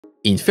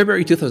In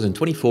February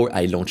 2024,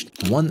 I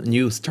launched one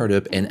new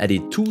startup and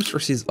added 2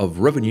 sources of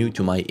revenue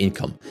to my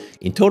income.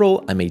 In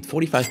total, I made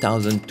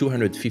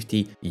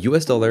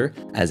 $45,250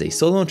 as a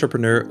solo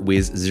entrepreneur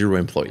with 0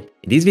 employee.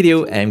 In this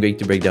video, I'm going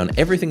to break down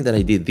everything that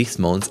I did this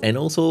month and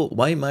also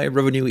why my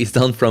revenue is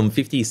down from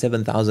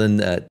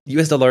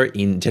 $57,000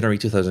 in January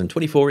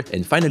 2024.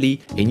 And finally,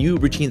 a new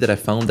routine that I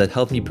found that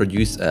helped me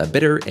produce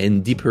better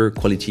and deeper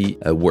quality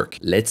work.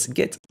 Let's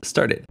get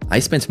started. I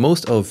spent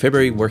most of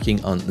February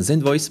working on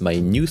ZenVoice, my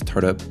new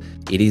startup.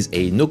 It is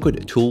a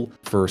no-code tool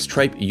for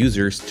Stripe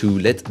users to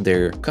let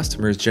their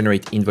customers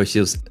generate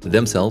invoices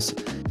themselves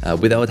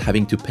without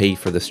having to pay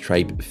for the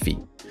Stripe fee.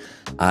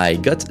 I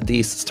got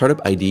this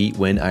startup ID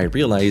when I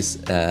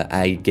realized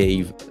I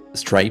gave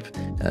Stripe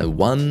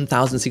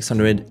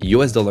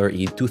 $1,600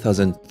 in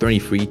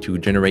 2023 to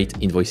generate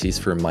invoices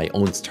for my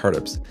own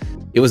startups.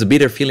 It was a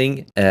bitter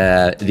feeling.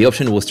 The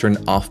option was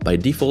turned off by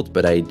default,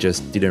 but I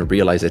just didn't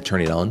realize I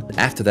turned it on.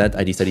 After that,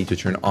 I decided to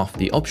turn off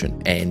the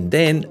option. And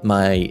then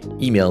my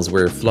emails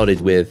were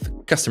flooded with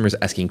customers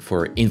asking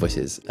for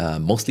invoices,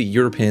 mostly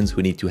Europeans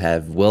who need to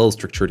have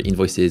well-structured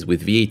invoices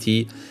with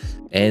VAT.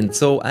 And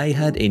so I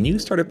had a new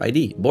startup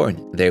ID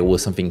born. There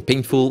was something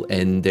painful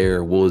and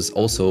there was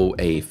also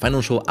a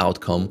financial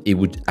outcome. It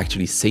would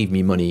actually save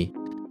me money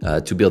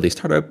to build a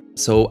startup.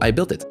 So I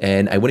built it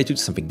and I wanted to do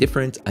something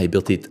different. I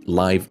built it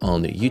live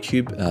on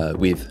YouTube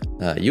with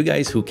you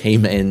guys who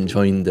came and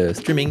joined the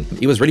streaming.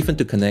 It was really fun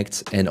to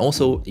connect, and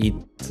also it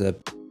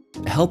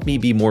helped me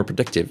be more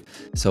productive.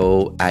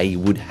 So I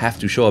would have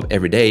to show up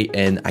every day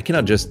and I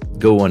cannot just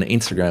go on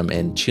Instagram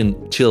and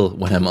chill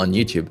when I'm on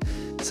YouTube.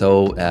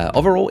 So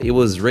overall, it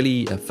was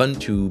really fun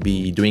to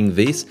be doing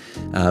this.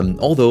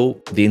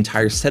 Although the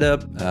entire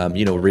setup,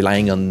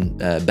 relying on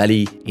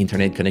Bali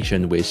internet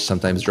connection, which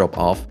sometimes drop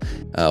off,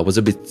 was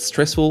a bit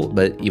stressful,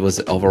 but it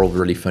was overall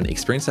really fun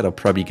experience that I'm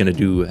probably gonna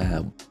do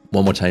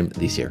one more time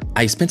this year.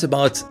 I spent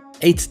about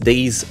 8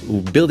 days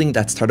building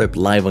that startup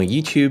live on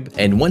YouTube,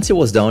 and once it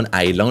was done,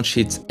 I launched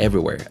it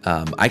everywhere.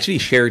 I actually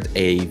shared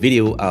a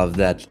video of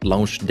that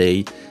launch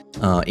day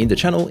in the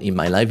channel. In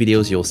my live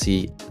videos, you'll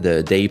see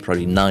the day,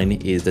 probably 9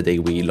 is the day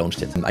we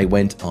launched it. I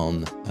went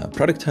on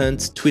Product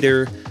Hunt,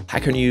 Twitter,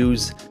 Hacker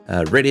News,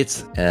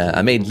 Reddit.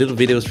 I made little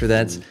videos for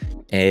that,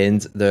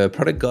 and the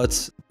product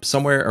got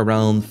somewhere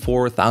around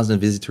 4,000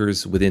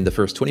 visitors within the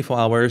first 24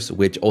 hours,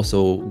 which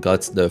also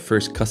got the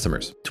first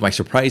customers. To my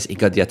surprise, it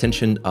got the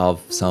attention of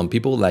some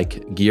people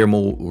like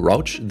Guillermo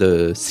Rauch,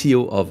 the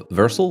CEO of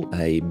Versal,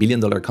 a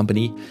billion-dollar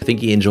company. I think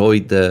he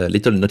enjoyed the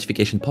little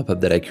notification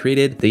pop-up that I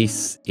created.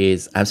 This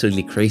is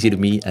absolutely crazy to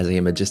me, as I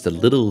am just a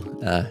little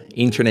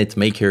internet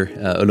maker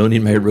alone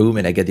in my room,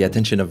 and I get the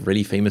attention of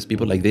really famous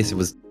people like this. It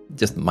was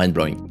just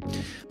mind-blowing.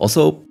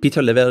 Also,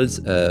 Peter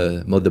Levels,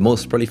 the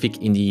most prolific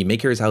indie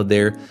makers out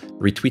there,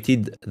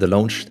 retweeted the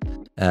launch,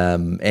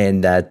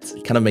 and that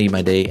kind of made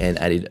my day and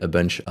added a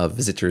bunch of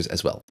visitors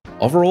as well.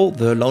 Overall,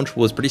 the launch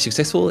was pretty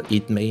successful.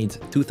 It made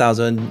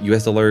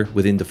 $2,000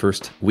 within the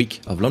first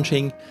week of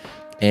launching.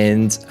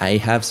 And I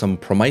have some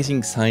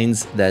promising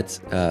signs that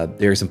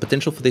there is some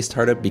potential for this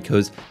startup,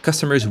 because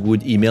customers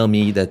would email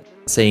me that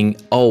saying,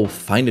 oh,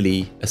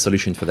 finally a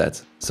solution for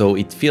that. So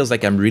it feels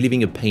like I'm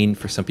relieving a pain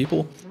for some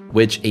people,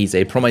 which is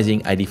a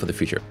promising idea for the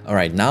future. All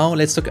right, now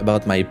let's talk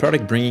about my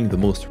product bringing the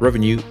most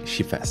revenue,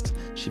 ShipFast.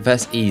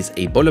 ShipFast is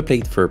a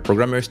boilerplate for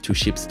programmers to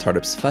ship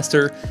startups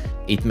faster.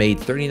 It made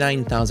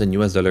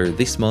 $39,000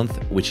 this month,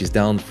 which is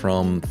down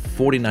from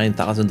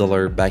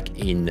 $49,000 back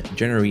in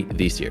January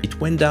this year. It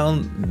went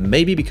down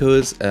maybe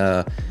because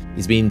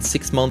it's been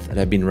 6 months that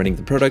I've been running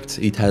the product.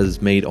 It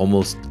has made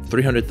almost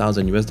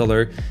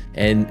 $300,000,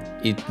 and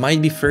it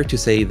might be fair to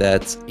say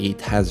that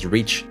it has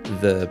reached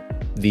the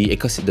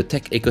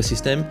tech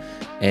ecosystem,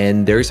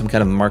 and there is some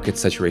kind of market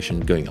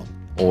saturation going on.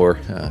 Or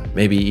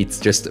maybe it's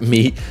just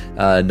me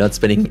not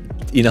spending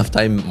enough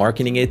time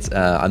marketing it.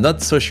 I'm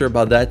not so sure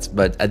about that,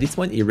 but at this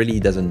point, it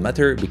really doesn't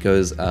matter,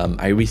 because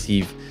I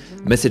receive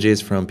messages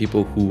from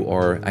people who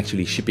are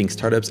actually shipping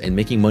startups and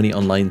making money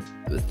online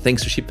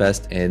thanks to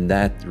ShipFast, and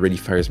that really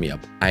fires me up.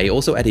 I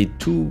also added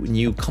 2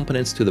 new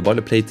components to the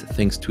boilerplate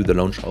thanks to the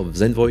launch of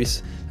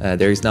ZenVoice.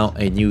 There is now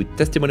a new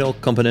testimonial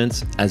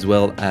component as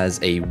well as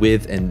a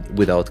with and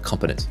without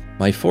component.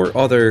 My 4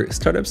 other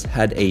startups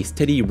had a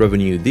steady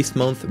revenue this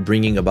month,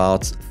 bringing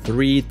about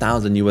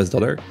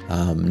 $3,000.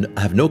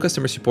 I have no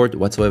customer support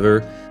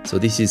whatsoever, so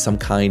this is some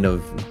kind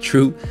of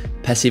true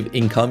passive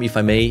income, if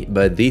I may,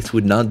 but this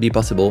would not be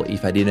possible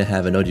if I didn't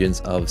have an audience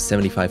of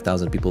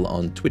 75,000 people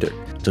on Twitter.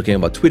 Talking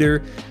about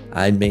Twitter,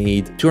 I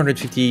made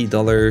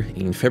 $250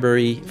 in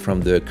February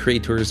from the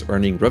creators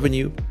earning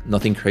revenue.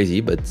 Nothing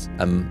crazy, but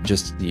I'm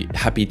just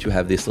happy to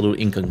have this little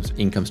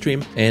income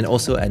stream, and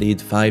also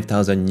added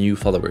 5,000 new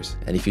followers.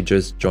 And if you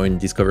just joined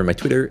Discover my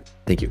Twitter,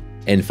 thank you.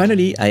 And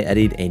finally, I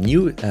added a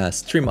new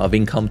stream of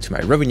income to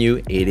my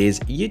revenue. It is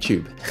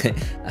YouTube.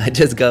 I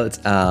just got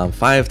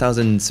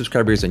 5,000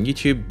 subscribers on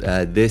YouTube.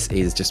 This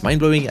is just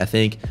mind-blowing. I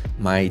think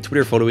my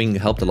Twitter following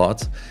helped a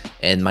lot,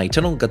 and my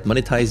channel got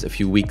monetized a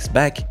few weeks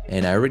back,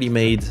 and I already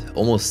made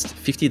almost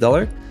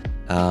 $50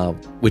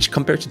 which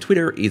compared to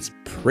Twitter is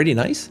pretty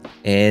nice.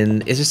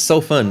 And it's just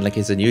so fun. Like,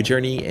 it's a new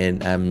journey,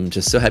 and I'm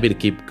just so happy to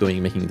keep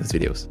going making those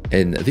videos.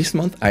 And this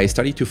month I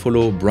started to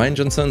follow Brian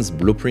Johnson's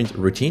blueprint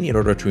routine in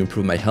order to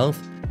improve my health.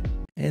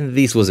 And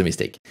this was a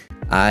mistake.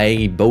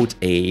 I bought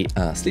a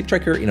sleep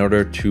tracker in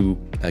order to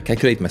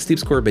calculate my sleep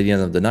score by the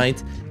end of the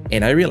night.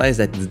 And I realized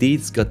that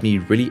this got me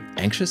really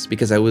anxious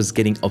because I was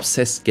getting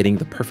obsessed getting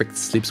the perfect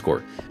sleep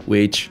score,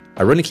 which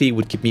ironically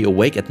would keep me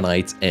awake at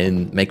night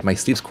and make my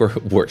sleep score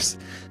worse.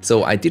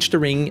 So I ditched the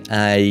ring.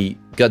 I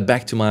got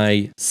back to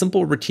my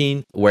simple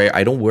routine where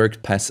I don't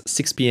work past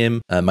 6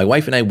 p.m. My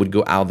wife and I would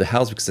go out of the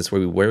house because that's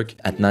where we work.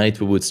 At night,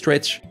 we would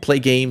stretch, play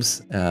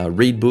games,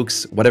 read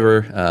books,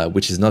 whatever,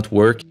 which is not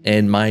work.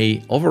 And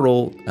my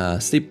overall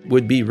sleep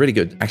would be really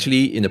good.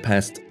 Actually, in the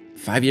past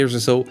 5 years or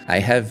so, I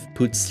have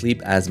put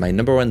sleep as my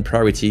 #1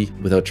 priority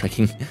without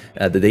tracking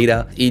the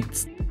data.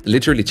 It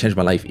literally changed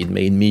my life. It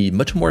made me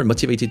much more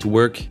motivated to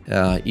work.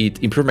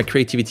 It improved my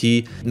creativity.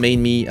 It made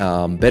me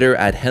better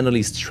at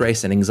handling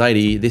stress and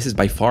anxiety. This is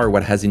by far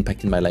what has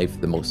impacted my life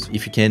the most.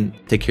 If you can,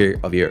 take care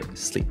of your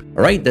sleep.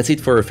 All right, that's it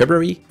for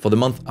February. For the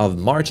month of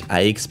March,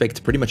 I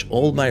expect pretty much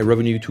all my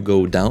revenue to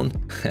go down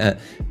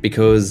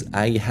because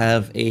I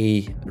have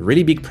a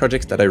really big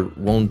project that I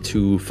want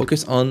to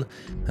focus on.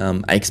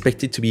 I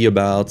expect it to be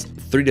about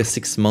 3 to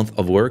 6 months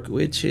of work,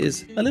 which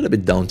is a little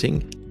bit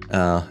daunting.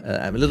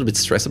 I'm a little bit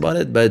stressed about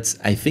it, but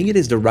I think it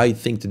is the right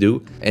thing to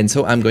do. And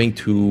so I'm going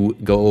to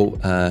go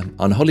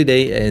on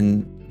holiday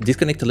and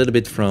disconnect a little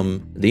bit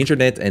from the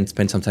internet and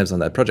spend some time on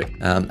that project.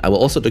 I will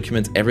also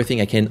document everything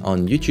I can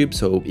on YouTube.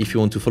 So if you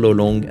want to follow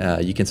along,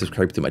 you can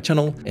subscribe to my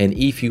channel. And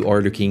if you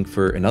are looking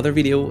for another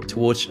video to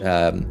watch,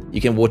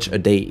 you can watch a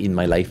day in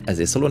my life as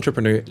a solo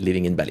entrepreneur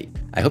living in Bali.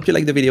 I hope you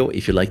liked the video.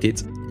 If you liked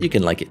it, you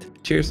can like it.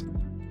 Cheers.